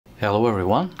Hello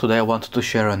everyone, today I wanted to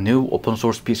share a new open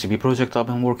source PCB project I've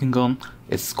been working on.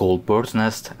 It's called Bird's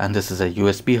Nest, and this is a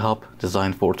USB hub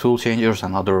designed for Toolchangers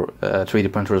and other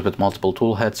 3D printers with multiple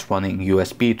tool heads running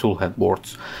USB toolhead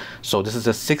boards. So this is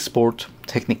a 6-port,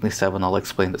 technically 7, I'll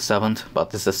explain the 7th, but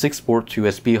this is a 6-port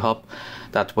USB hub.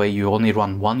 That way you only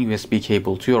run one USB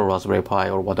cable to your Raspberry Pi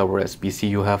or whatever SBC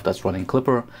you have that's running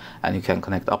Clipper, and you can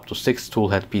connect up to 6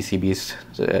 toolhead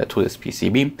PCBs to this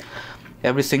PCB.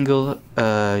 Every single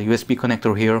USB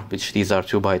connector here, which these are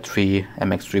 2x3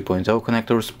 MX 3.0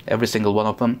 connectors, every single one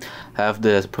of them have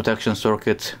the protection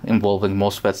circuit involving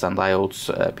MOSFETs and diodes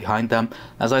behind them.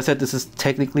 As I said, this is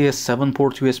technically a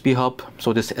 7-port USB hub,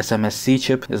 so this SMSC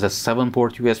chip is a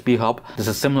 7-port USB hub. This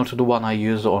is similar to the one I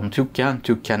use on Toolchanger.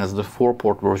 Toolchanger is the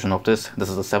 4-port version of this. This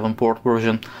is a 7-port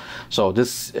version. So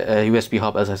this USB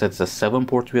hub, as I said, is a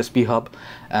 7-port USB hub,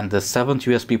 and the 7th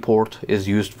USB port is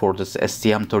used for this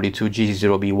STM32G0B1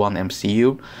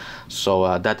 MCU.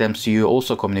 So that MCU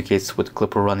also communicates with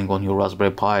Clipper running on your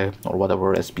Raspberry Pi or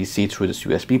whatever SBC through this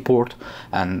USB port,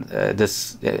 and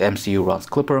this MCU runs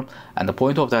Clipper. And the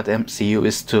point of that MCU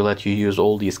is to let you use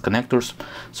all these connectors,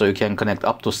 so you can connect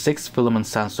up to 6 filament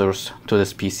sensors to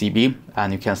this PCB,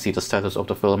 and you can see the status of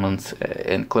the filament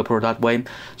in Clipper that way.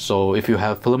 So if you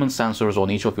have filament sensors on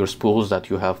each of your spools that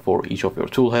you have for each of your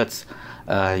tool heads,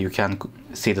 you can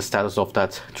see the status of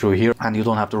that through here, and you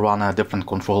don't have to run a different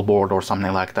control board or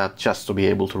something like that just to be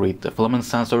able to read the filament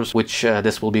sensors, which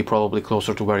this will be probably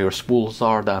closer to where your spools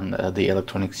are than the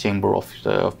electronics chamber of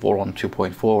the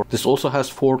 412.4. This also has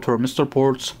 4 thermistor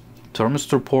ports.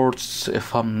 Thermistor ports,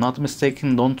 if I'm not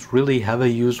mistaken, don't really have a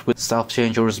use with self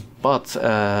changers, but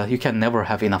you can never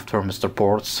have enough thermistor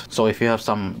ports. So if you have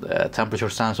some temperature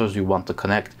sensors you want to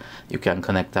connect, you can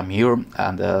connect them here,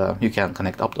 and you can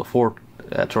connect up to 4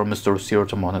 thermistors here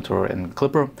to monitor in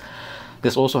Clipper.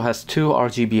 This also has 2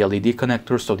 RGB LED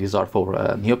connectors, so these are for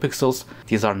NeoPixels.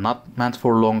 These are not meant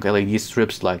for long LED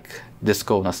strips like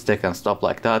disco on a stick and stuff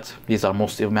like that. These are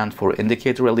mostly meant for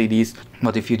indicator LEDs,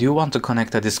 but if you do want to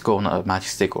connect a disco on a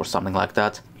matchstick or something like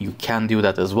that, you can do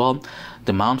that as well.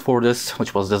 The mount for this,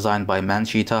 which was designed by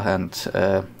Manchita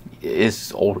and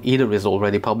is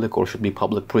already public or should be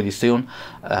public pretty soon,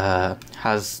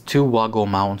 has 2 WAGO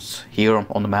mounts here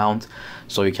on the mount,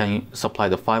 so you can supply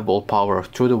the 5-volt power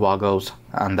through the WAGOs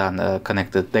and then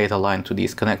connect the data line to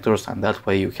these connectors, and that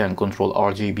way you can control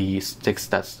RGB sticks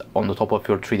that's on the top of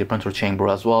your 3D printer chamber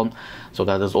as well. So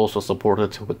that is also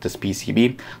supported with this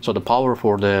PCB. So the power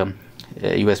for the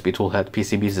USB toolhead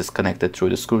PCBs is connected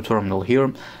through the screw terminal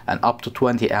here, and up to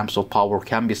 20 amps of power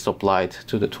can be supplied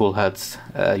to the toolheads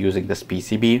using this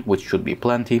PCB, which should be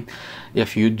plenty.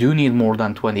 If you do need more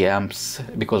than 20 amps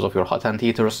because of your hot end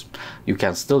heaters, you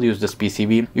can still use this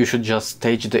PCB. You should just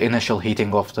stage the initial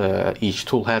heating of each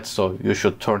toolhead, so you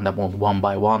should turn them on one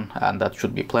by one, and that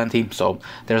should be plenty. So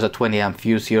there's a 20 amp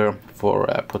fuse here for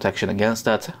protection against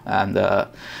that, and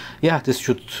yeah, this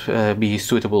should be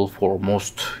suitable for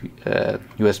most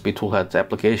USB toolhead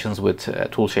applications with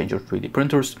Toolchanger 3D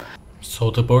printers.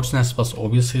 So the Bird's Nest was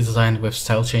obviously designed with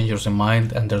style changers in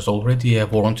mind, and there's already a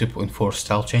 412.4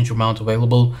 style changer mount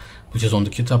available, which is on the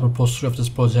GitHub Proposal of this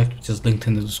project, which is linked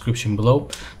in the description below.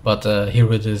 But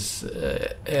here it is.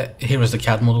 Here is the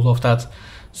CAD model of that.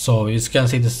 So as you can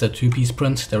see, this is a 2-piece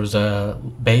print. There is a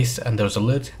base and there's a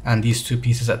lid, and these 2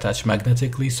 pieces attach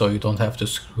magnetically, so you don't have to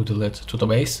screw the lid to the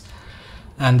base.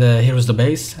 And here is the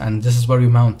base, and this is where you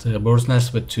mount the Bird's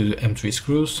Nest with 2 M3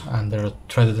 screws, and there are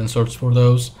threaded inserts for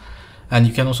those. And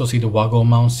you can also see the WAGO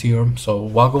mounts here. So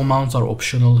WAGO mounts are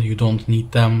optional. You don't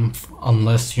need them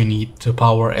unless you need to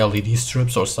power LED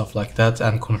strips or stuff like that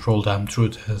and control them through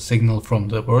the signal from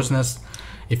the Bird's Nest.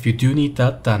 If you do need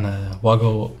that, then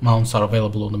WAGO mounts are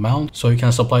available on the mount. So you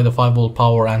can supply the 5-volt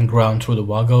power and ground through the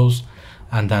WAGOs,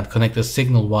 and then connect the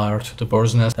signal wire to the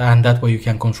Bird's Nest, and that way you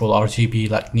can control RGB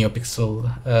like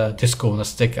NeoPixel, disco on a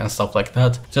stick and stuff like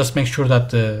that. Just make sure that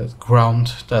the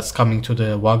ground that's coming to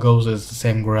the WAGOs is the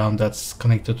same ground that's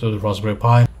connected to the Raspberry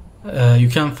Pi. You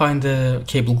can find the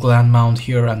cable gland mount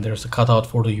here, and there's a cutout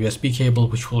for the USB cable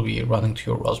which will be running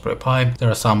to your Raspberry Pi. There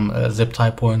are some zip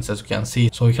tie points, as you can see,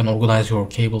 so you can organize your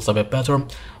cables a bit better.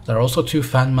 There are also 2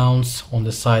 fan mounts on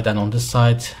this side and on this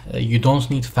side. You don't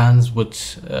need fans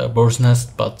with Bird's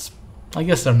Nest, but I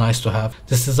guess they're nice to have.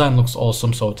 This design looks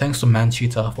awesome, so thanks to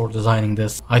Manchita for designing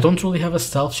this. I don't really have a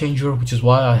stealth changer, which is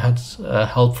why I had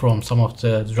help from some of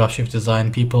the DraftShift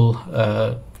design people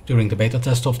during the beta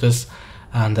test of this.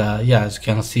 And yeah, as you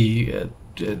can see,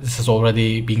 this is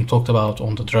already being talked about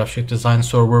on the DraftShift design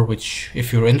server, which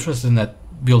if you're interested in that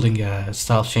building a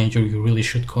style changer, you really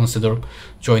should consider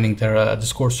joining their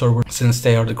Discord server, since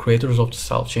they are the creators of the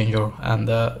style changer. And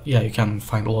yeah, you can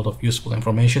find a lot of useful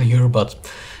information here, but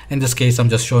in this case I'm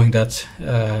just showing that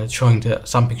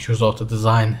some pictures of the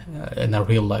design in a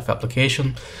real life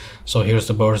application. So here's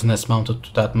the bird's nest mounted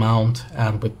to that mount,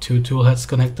 and with 2 tool heads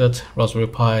connected, Raspberry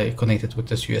Pi connected with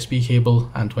this USB cable,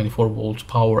 and 24 volt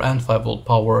power and 5 volt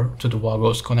power to the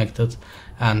Vagos connected,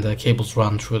 and the cables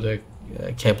run through the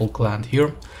cable gland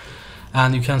here.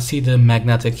 And you can see the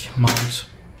magnetic mount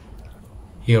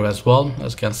here as well.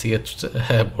 As you can see,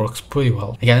 it works pretty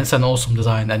well. Again, it's an awesome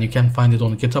design, and you can find it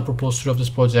on the GitHub Proposal of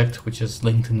this project, which is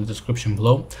linked in the description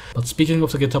below. But speaking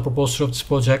of the GitHub Proposal of this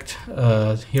project,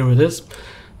 here it is.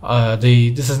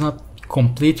 This is not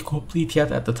complete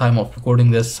yet at the time of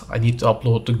recording this. I need to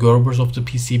upload the Gerbers of the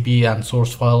PCB and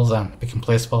source files and pick and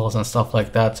place files and stuff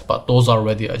like that, but those are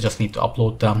ready. I just need to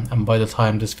upload them, and by the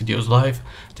time this video is live,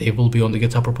 they will be on the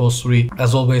GitHub repository.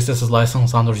 As always, this is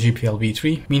licensed under GPL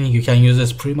v3, meaning you can use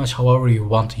this pretty much however you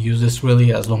want to use this,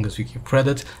 really, as long as you give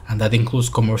credit, and that includes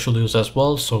commercial use as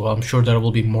well. So I'm sure there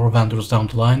will be more vendors down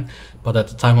the line, but at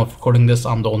the time of recording this,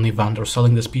 I'm the only vendor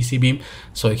selling this PCB.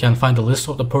 So you can find the list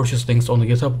of the purchase links on the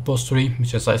GitHub repository,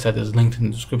 which, as I said, is linked in the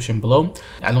description below.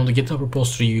 And on the GitHub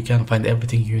repository, you can find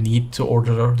everything you need to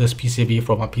order this PCB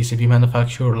from a PCB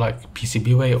manufacturer like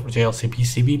PCBWay or JLC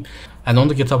PCB. And on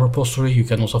the GitHub repository, you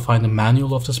can also find a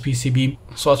manual of this PCB.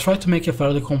 So I tried to make a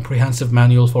fairly comprehensive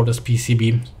manual for this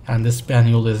PCB, and this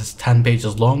manual is 10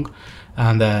 pages long.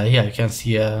 And yeah, you can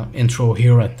see an intro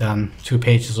here, and then 2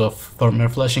 pages of firmware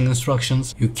flashing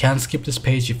instructions. You can skip this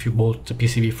page if you bought the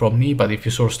PCB from me, but if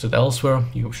you sourced it elsewhere,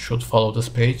 you should follow this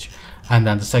page. And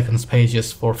then the second page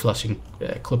is for flashing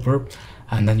clipper,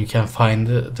 and then you can find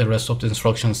the rest of the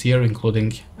instructions here,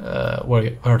 including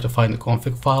where to find the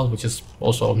config file, which is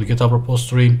also on the GitHub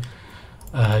repository.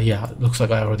 Yeah, it looks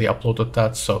like I already uploaded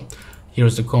that. So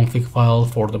here's the config file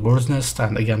for the bird's nest,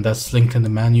 and again, that's linked in the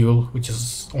manual, which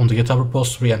is on the GitHub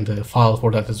repository, and the file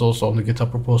for that is also on the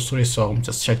GitHub repository. So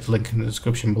just check the link in the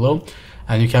description below.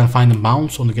 And you can find the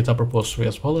mounts on the GitHub repository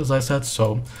as well, as I said.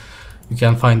 So you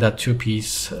can find that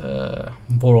 2-piece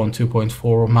boron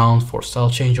 2.4 mount for style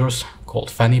changers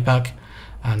called Fanny Pack.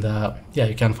 And yeah,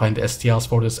 you can find the STLs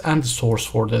for this and the source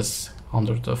for this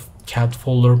under the CAD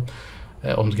folder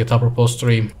on the GitHub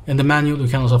repository. In the manual, you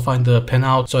can also find the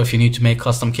pinout. So if you need to make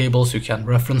custom cables, you can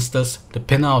reference this. The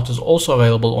pinout is also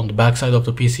available on the backside of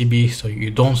the PCB, so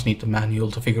you don't need the manual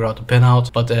to figure out the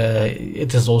pinout, but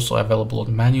it is also available on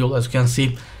the manual. As you can see,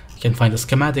 you can find the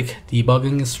schematic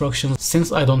debugging instructions.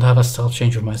 Since I don't have a style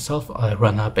changer myself, I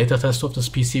ran a beta test of this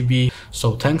PCB.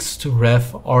 So thanks to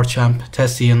Ref, Archamp,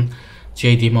 Tessian,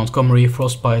 JD Montgomery,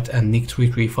 Frostbite, and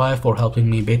Nick335 for helping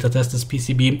me beta test this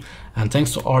PCB. And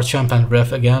thanks to Archamp and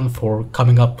Ref again for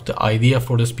coming up with the idea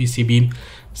for this PCB.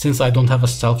 Since I don't have a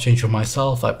style changer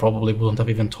myself, I probably wouldn't have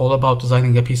even thought about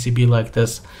designing a PCB like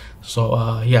this.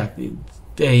 So yeah,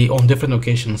 they on different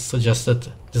occasions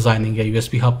suggested designing a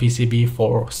USB hub PCB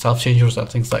for style changers and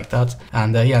things like that.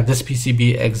 And yeah, this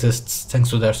PCB exists thanks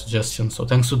to their suggestion. So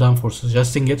thanks to them for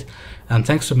suggesting it, and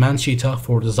thanks to Mancheetah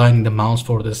for designing the mounts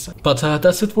for this. But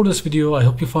that's it for this video. I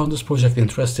hope you found this project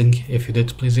interesting. If you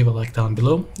did, please leave a like down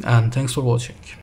below, and thanks for watching.